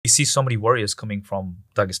see so many warriors coming from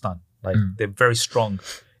Dagestan. Like they're very strong.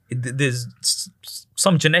 There's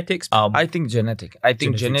some genetics. I think genetic. I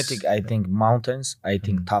think genetic. I think mountains. I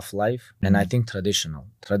think tough life, and I think traditional.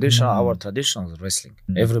 Our traditional is wrestling.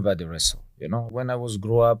 Everybody wrestle. You know, when I was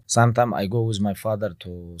grow up, sometimes I go with my father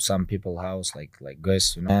to some people's house, like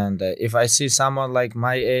guests. You know, and if I see someone like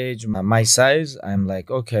my age, my size, I'm like,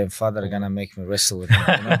 okay, father gonna make me wrestle with him.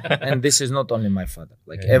 You know? And this is not only my father.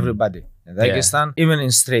 Like everybody in Dagestan, even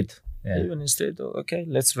in street. Even in street, okay,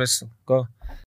 let's wrestle. Go.